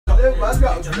them man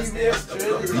got BBs.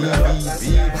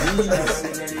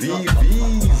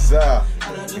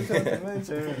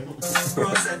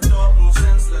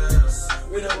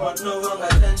 We don't want no wrong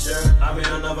attention. I'm in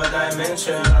another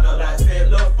dimension. I don't like fake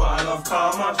love, but I love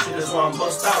karma. She just want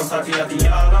bust down, Tati at the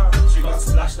yard. She got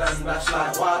splashed and splashed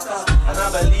like water. And I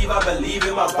believe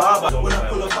in my barber. When I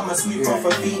pull up, I'm a sweep off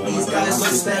her feet. These guys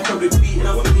don't stare, probably beating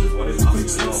up me. Quick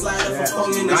slip slider for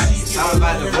phone in the sheet. Sounds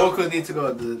like the vocals need to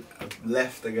go to the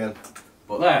left again.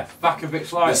 But left, back a bit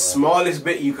slightly. The smallest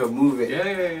bit you can move it.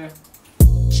 Yeah.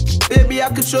 Baby, I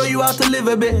could show you how to live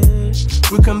a bit.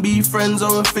 We can be friends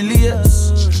or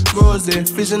affiliates. Grillz there,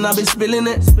 fishing, I be spilling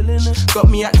it. Got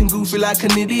me acting goofy like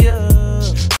an idiot.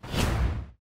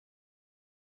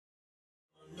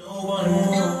 No one,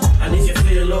 and if you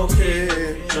feel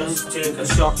okay, just take a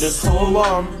shot, just hold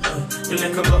on. The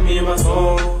liquor got me in my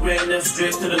phone. Rain left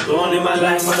straight to the dawn in my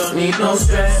life, I don't need no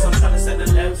stress. I'm trying to send the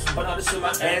left, but I just in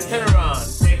my end. Turn around,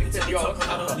 take it to the top,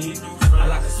 I don't need new. I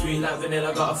like a sweet like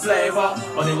vanilla, got a flavour.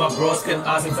 Only my bros can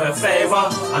ask me for a favour.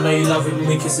 I know you love it when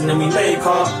we kissing and we make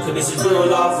up. Cause this is real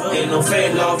love, ain't no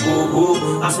fake love,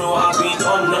 woo-woo. Ask me what I've been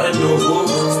on, nothing new, woo.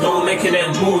 Still making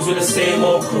them moves with the same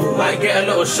old crew. Might get a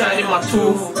little shine in my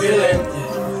tooth, feeling.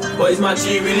 But is my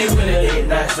G really willing?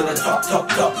 8Nights to the top,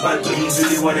 man, please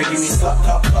really wanna give me top.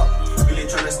 Really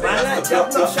trying to stay on the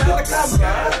top. Just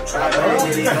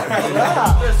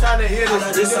trying to hear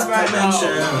this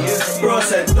dimension. Bro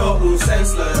said don't move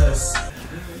senseless.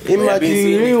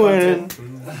 Imagine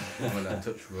when I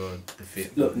touch road, the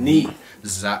fit look neat.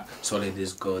 Zach, solid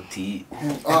is good tea.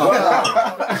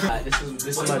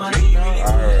 This is my dream.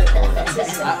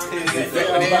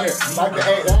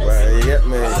 You get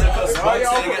me?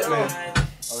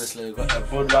 Obviously, we got the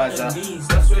Budweiser.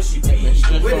 That's where she be.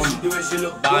 Where did she do it? She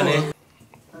look Barney.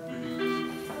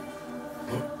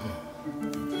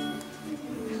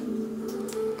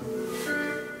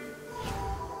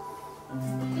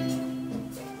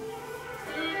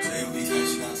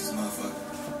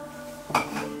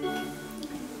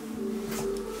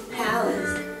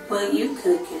 What you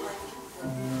cooking?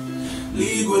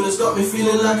 League winners got me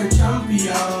feeling like a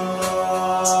champion.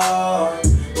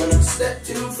 When I stepped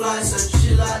in flights and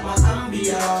shit like my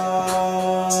ambience.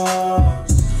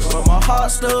 But my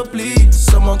heart still bleeds.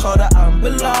 Someone call the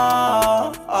ambulance.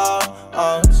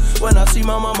 When I see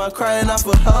my mama crying, I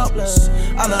feel helpless.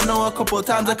 And I know a couple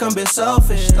times I can be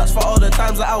selfish. That's for all the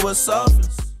times that I was selfless.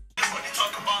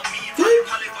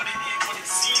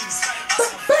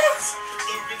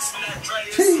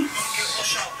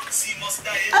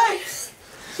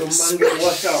 Some man get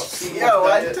washed out. Yo,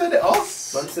 I turned it off.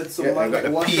 Man said some man get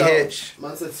washed out.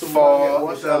 Man said some man get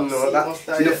washed out.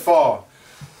 See the 4.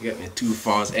 You get me 2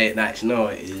 4s, 8Nights. No,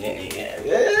 yeah.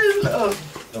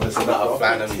 Obviously not a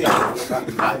fan of me.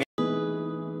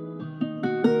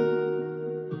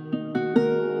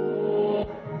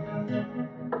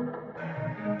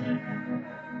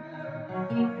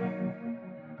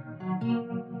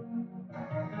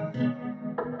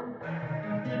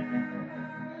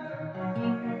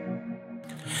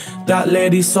 That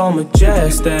lady so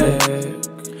majestic.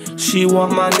 She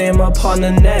want my name upon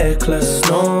the necklace.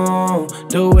 No,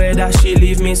 the way that she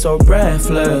leave me so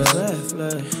breathless.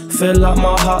 Feel like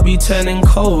my heart be turning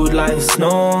cold like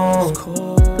snow.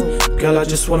 Girl, I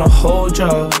just wanna hold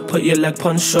ya. Put your leg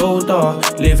on shoulder.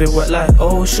 Leave it wet like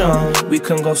ocean. We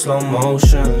can go slow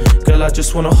motion. Girl, I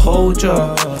just wanna hold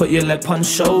ya. Put your leg on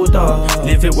shoulder.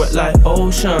 Leave it wet like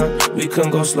ocean. We can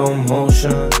go slow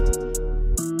motion.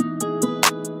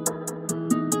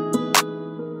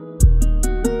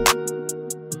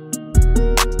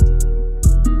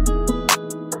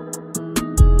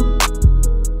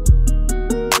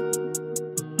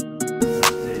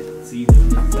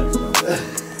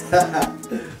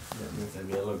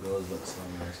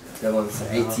 That one's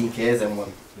 18Ks and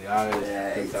one. They are,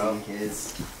 yeah,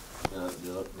 18Ks. They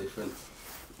look different.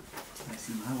 I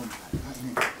see my one like that,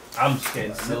 isn't it? I'm just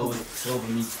getting silver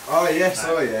meat. Oh yes,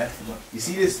 oh yeah. You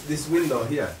see this window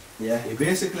here? Yeah. It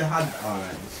basically had.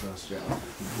 Alright, it's so straight up.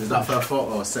 Is that for a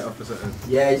photo or set up or something?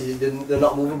 Yeah, they're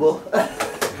not movable.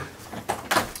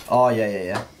 Oh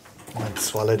yeah. Man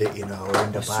swallowed it, you know, we're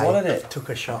in Dubai. Swallowed it? Took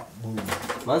a shot, boom.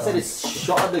 Man said it's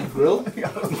shot at the grill. I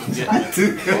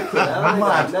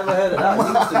I've never heard of that.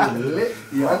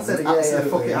 Man said, yeah,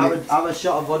 fuck it, have a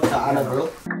shot of vodka and a grill.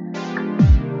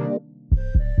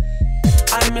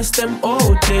 I miss them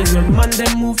old days when man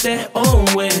them move their own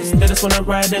ways. They just wanna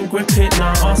ride and grip it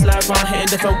now. Ass like round hitting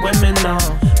different women now.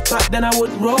 Back then I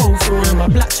would roll through in my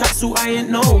black tracksuit, I ain't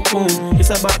no cool. It's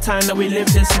about time that we live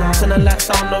this now. Turn the lights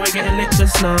down, now we're getting lit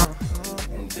just now.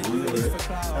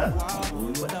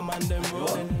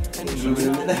 Girl,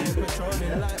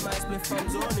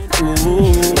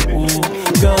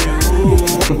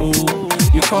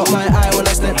 you caught my eye when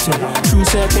I stepped in. True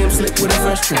say I came slick with a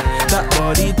fresh trim. That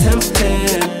body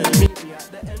tempting.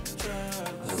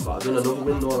 But I've done another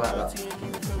window like that.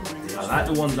 I like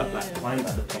the ones that climb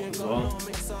at the top as well.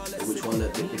 Which one? The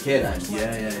K9?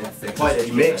 Yeah.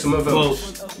 You make some of them. Well,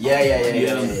 Yeah. I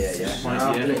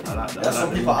like that. There's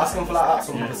some people asking for like that.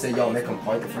 Some people say, yo, make them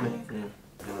point it for me.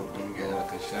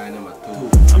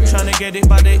 I'm trying to get it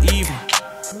by the evening.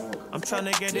 I'm trying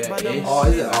to get it by the Oh,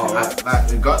 is it? Oh, right.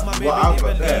 Like, we got what I've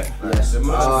got there.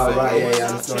 Oh, right, yeah,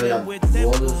 I'm sorry. on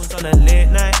a late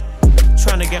night.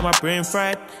 Trying to get my brain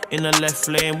fried. In the left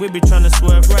lane, we be trying to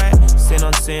swerve right. Sin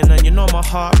on sin, and you know my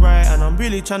heart right. And I'm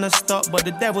really trying to stop, but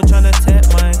the devil trying to take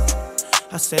mine.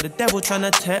 I said the devil trying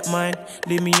to take mine.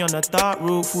 Leave me on the dark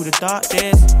route through the dark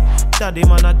days. Daddy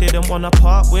man, I didn't wanna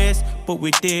part ways, but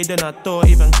we did, and I don't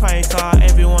even cry, car.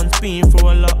 Everyone's been through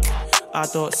a lot. I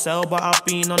don't sell, but I've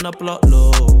been on the block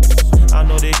low. I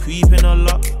know they creeping a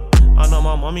lot. I know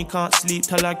my mommy can't sleep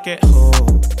till I get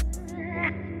home.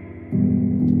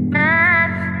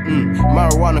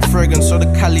 Marijuana fragrance, so the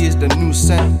Cali is the new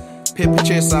scent. Paper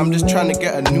chaser, I'm just trying to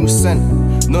get a new scent.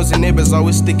 Nosy neighbors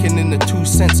always sticking in the 2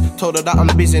 cents. Told her that I'm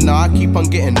busy, now I keep on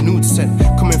getting nude sent.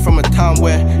 Coming from a town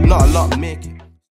where not a lot make it.